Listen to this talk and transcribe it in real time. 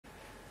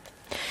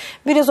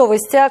Бирюзовый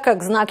стяг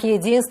как знак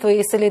единства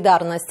и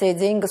солидарности.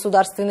 День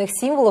государственных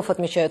символов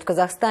отмечают в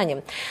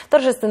Казахстане. В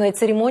торжественной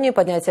церемонии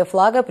поднятия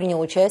флага принял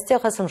участие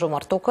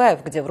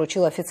Токаев, где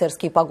вручил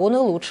офицерские погоны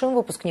лучшим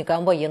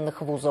выпускникам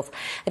военных вузов.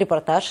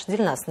 Репортаж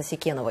Дильназ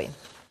Насикеновой.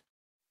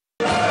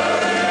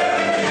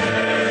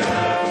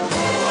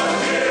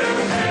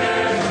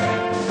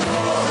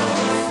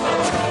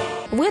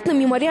 В этом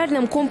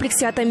мемориальном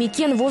комплексе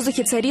 «Атамикен» в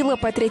воздухе царила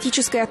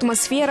патриотическая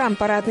атмосфера.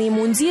 Парадные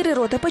мундиры,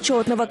 рота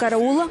почетного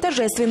караула,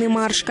 торжественный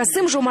марш.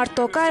 Касым-Жомарт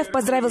Токаев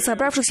поздравил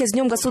собравшихся с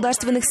Днем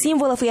государственных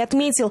символов и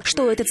отметил,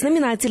 что этот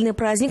знаменательный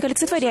праздник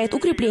олицетворяет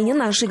укрепление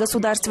нашей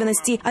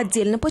государственности.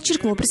 Отдельно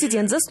подчеркнул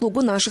президент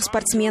заслугу наших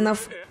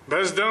спортсменов.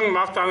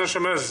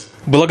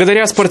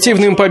 Благодаря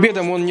спортивным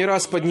победам он не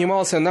раз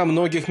поднимался на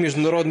многих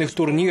международных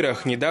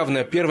турнирах.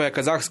 Недавно первая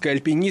казахская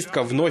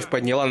альпинистка вновь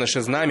подняла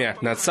наше знамя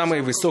над самой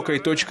высокой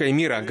точкой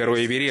мира,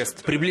 горой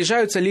Эверест.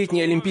 Приближаются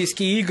летние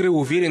Олимпийские игры.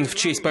 Уверен, в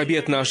честь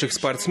побед наших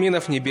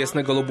спортсменов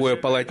небесно-голубое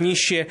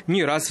полотнище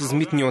не раз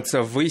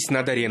взметнется ввысь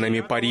над аренами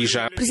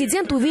Парижа.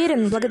 Президент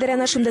уверен, благодаря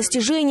нашим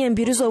достижениям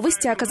бирюзовый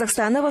стяг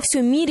Казахстана во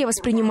всем мире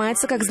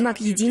воспринимается как знак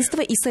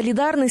единства и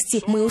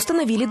солидарности. Мы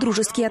установили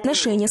дружеские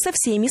отношения со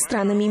всеми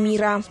странами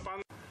мира.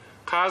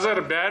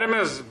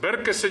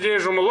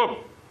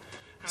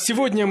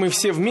 Сегодня мы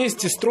все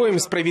вместе строим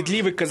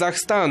справедливый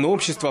Казахстан,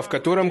 общество, в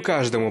котором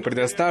каждому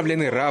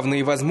предоставлены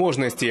равные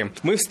возможности.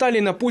 Мы встали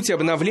на путь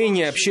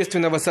обновления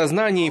общественного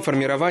сознания и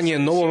формирования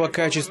нового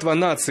качества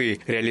нации.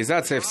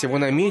 Реализация всего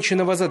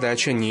намеченного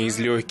задача не из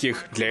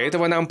легких. Для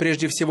этого нам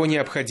прежде всего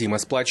необходима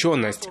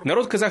сплоченность.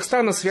 Народ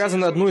Казахстана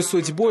связан одной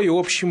судьбой и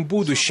общим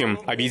будущим.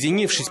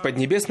 Объединившись под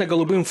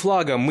небесно-голубым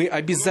флагом, мы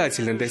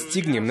обязательно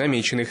достигнем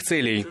намеченных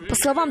целей. По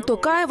словам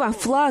Токаева,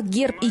 флаг,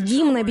 герб и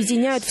гимн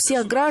объединяют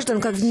всех граждан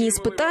как в дни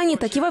испытаний,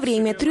 так и во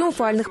время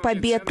триумфальных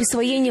побед.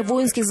 Присвоение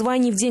воинских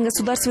званий в День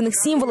государственных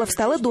символов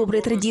стало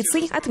доброй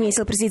традицией,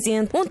 отметил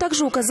президент. Он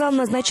также указал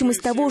на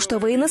значимость того, что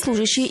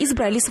военнослужащие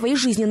избрали своей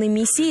жизненной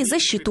миссией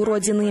защиту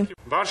Родины.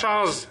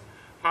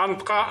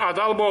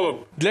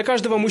 Для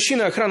каждого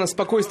мужчины охрана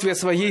спокойствия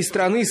своей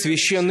страны –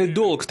 священный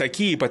долг.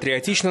 Такие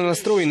патриотично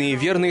настроенные и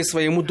верные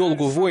своему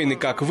долгу воины,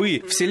 как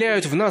вы,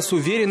 вселяют в нас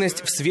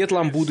уверенность в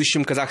светлом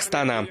будущем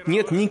Казахстана.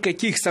 Нет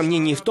никаких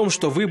сомнений в том,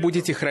 что вы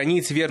будете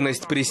хранить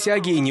верность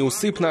присяге и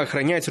неусыпно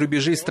охранять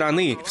рубежи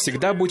страны.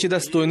 Всегда будьте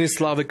достойны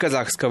славы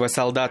казахского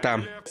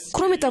солдата.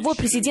 Кроме того,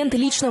 президент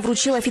лично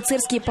вручил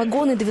офицерские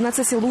погоны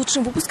 12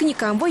 лучшим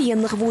выпускникам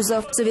военных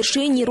вузов. В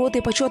завершении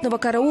роты почетного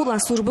караула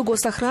службы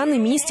госохраны,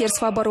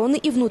 Министерства обороны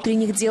и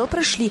внутренних дел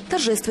прошли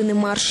торжественным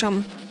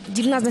маршем.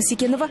 Дильназ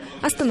Насикенова,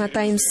 Астана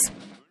Таймс.